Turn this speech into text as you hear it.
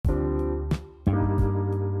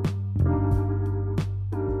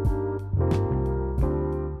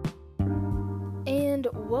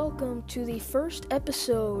welcome to the first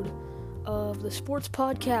episode of the Sports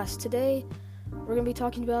Podcast. Today, we're going to be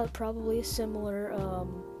talking about probably a similar,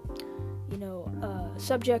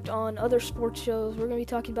 subject on other sports shows. We're going to be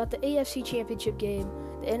talking about the AFC Championship game,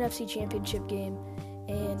 the NFC Championship game,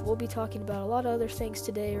 and we'll be talking about a lot of other things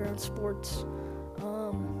today around sports.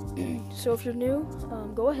 So if you're new,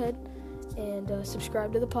 go ahead and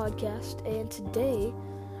subscribe to the podcast. And today,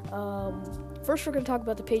 first we're going to talk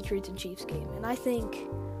about the Patriots and Chiefs game. And I think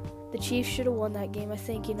the Chiefs should have won that game. I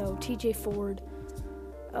think, TJ Ford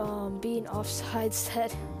being offsides,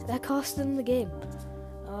 that cost them the game.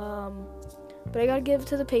 But I got to give it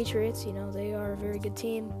to the Patriots. They are a very good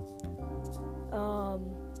team.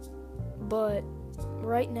 But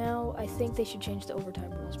right now, I think they should change the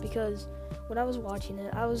overtime rules, because when I was watching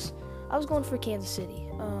it, I was going for Kansas City.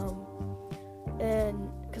 And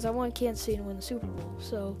because I wanted Kansas City to win the Super Bowl.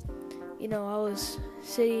 So, I was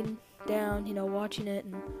sitting down, watching it,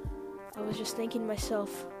 and I was just thinking to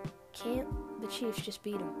myself, can't the Chiefs just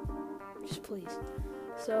beat them? Just please.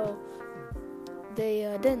 So, they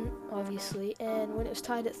didn't, obviously, and when it was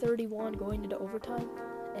tied at 31 going into overtime,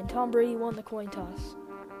 and Tom Brady won the coin toss,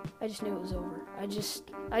 I just knew it was over. I just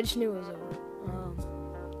knew it was over.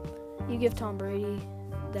 You give Tom Brady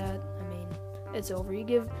that, it's over.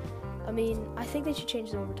 I think they should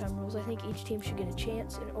change the overtime rules. I think each team should get a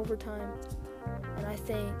chance in overtime, and I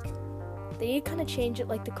think they need to kind of change it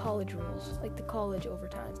like the college rules, like the college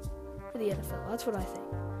overtime for the NFL. That's what I think.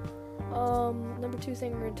 Number two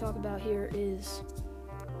thing we're going to talk about here is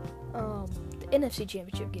the NFC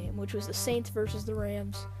Championship game, which was the Saints versus the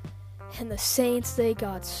Rams. And the Saints, they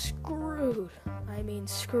got screwed.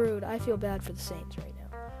 Screwed. I feel bad for the Saints right now.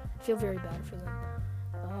 I feel very bad for them.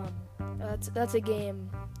 That's a game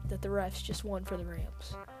that the refs just won for the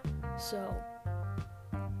Rams. So,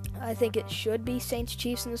 I think it should be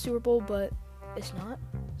Saints-Chiefs in the Super Bowl, but it's not.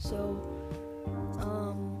 So,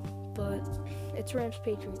 but it's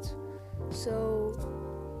Rams-Patriots. So,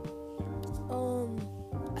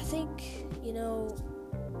 I think,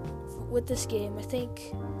 with this game,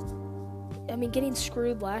 getting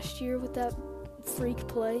screwed last year with that freak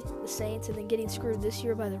play, the Saints, and then getting screwed this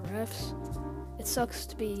year by the refs, it sucks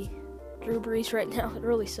to be Drew Brees right now. It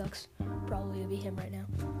really sucks, probably, to be him right now.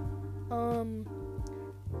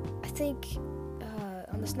 I think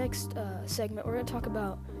on this next segment, we're going to talk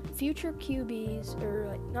about future QBs,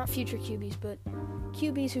 or not future QBs, but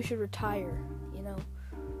QBs who should retire,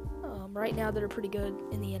 right now that are pretty good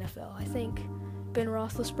in the NFL. I think Ben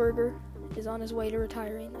Roethlisberger is on his way to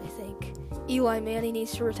retiring. I think Eli Manning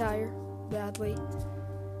needs to retire badly.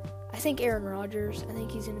 I think Aaron Rodgers, I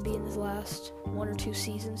think he's going to be in his last 1 or 2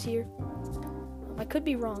 seasons here. I could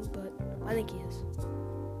be wrong, but I think he is.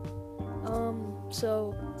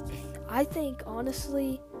 So I think,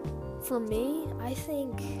 honestly, for me,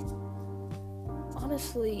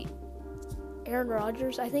 Aaron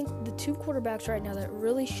Rodgers, I think the two quarterbacks right now that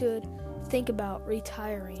really should think about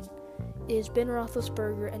retiring is Ben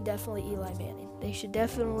Roethlisberger and definitely Eli Manning. They should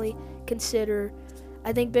definitely consider.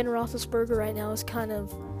 I think Ben Roethlisberger right now is kind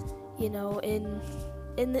of, in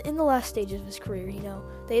the last stages of his career.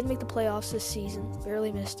 They didn't make the playoffs this season,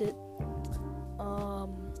 barely missed it.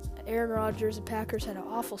 Aaron Rodgers, the Packers had an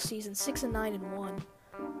awful season, 6-9-1.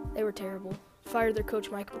 They were terrible. Fired their coach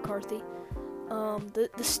Mike McCarthy. The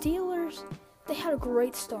Steelers, they had a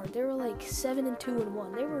great start. They were like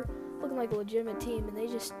 7-2-1. They were looking like a legitimate team, and they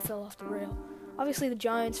just fell off the rail. Obviously, the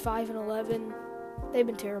Giants, 5-11. They've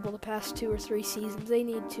been terrible the past 2 or 3 seasons. They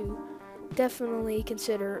need to definitely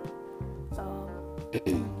consider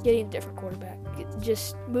getting a different quarterback.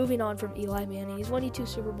 Just moving on from Eli Manning. He's won 2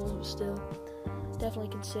 Super Bowls, but still, definitely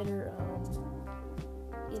consider,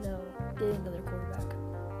 getting another quarterback.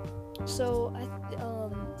 So,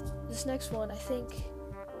 this next one, I think,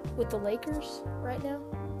 with the Lakers right now,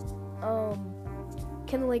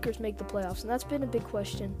 can the Lakers make the playoffs? And that's been a big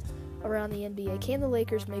question around the NBA. Can the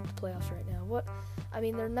Lakers make the playoffs right now?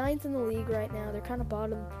 They're 9th in the league right now. They're kind of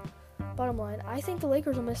bottom line. I think the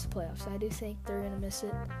Lakers will miss the playoffs. I do think they're going to miss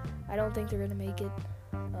it. I don't think they're going to make it.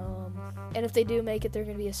 And if they do make it, they're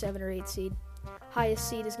going to be a 7 or 8 seed. Highest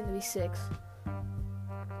seed is going to be 6.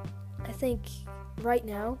 I think right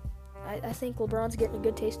now, I think LeBron's getting a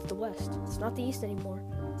good taste of the West. It's not the East anymore,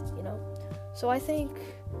 So I think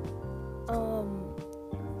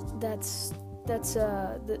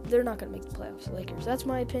they're not going to make the playoffs, the Lakers. That's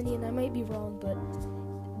my opinion. I might be wrong, but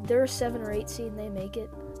they're a 7 or 8 seed and they make it.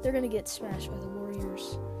 They're going to get smashed by the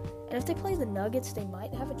Warriors. And if they play the Nuggets, they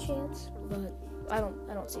might have a chance, but I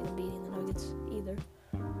don't see them beating the Nuggets either.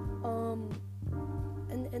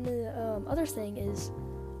 And the other thing is,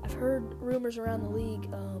 I've heard rumors around the league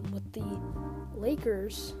with the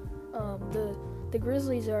Lakers The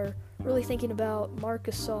Grizzlies are really thinking about Marc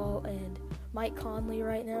Gasol and Mike Conley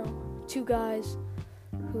right now. Two guys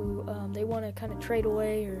who they want to kind of trade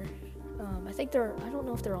away, or I don't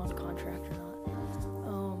know if they're on contract or not.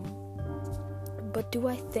 But do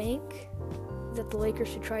I think that the Lakers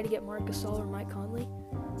should try to get Marc Gasol or Mike Conley?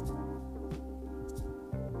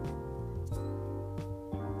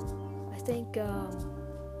 I think,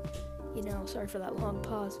 sorry for that long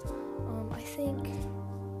pause.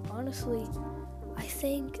 I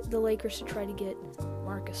think the Lakers should try to get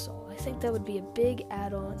Marc Gasol. I think that would be a big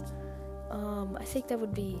add-on. I think that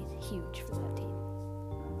would be huge for that team.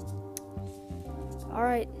 All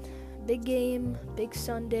right, big game, big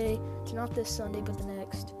Sunday. It's not this Sunday, but the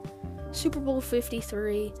next. Super Bowl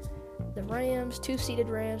 53. The Rams, 2-seeded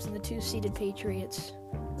Rams, and the 2-seeded Patriots.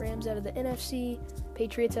 Rams out of the NFC,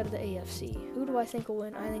 Patriots out of the AFC. Who do I think will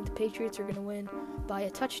win? I think the Patriots are going to win by a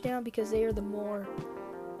touchdown because they are the more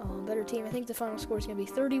better team. I think the final score is going to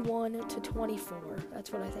be 31-24.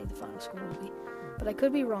 That's what I think the final score will be. But I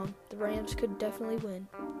could be wrong. The Rams could definitely win.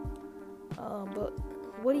 But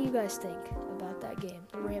what do you guys think about that game?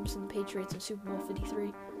 The Rams and the Patriots in Super Bowl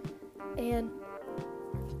 53. And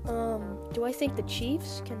do I think the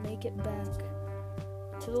Chiefs can make it back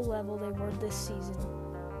to the level they were this season?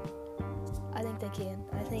 I think they can.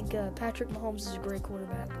 I think Patrick Mahomes is a great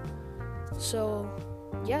quarterback. So,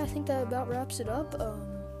 yeah, I think that about wraps it up.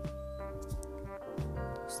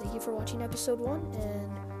 So thank you for watching episode 1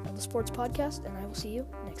 and on the Sports Podcast, and I will see you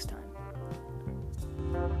next time.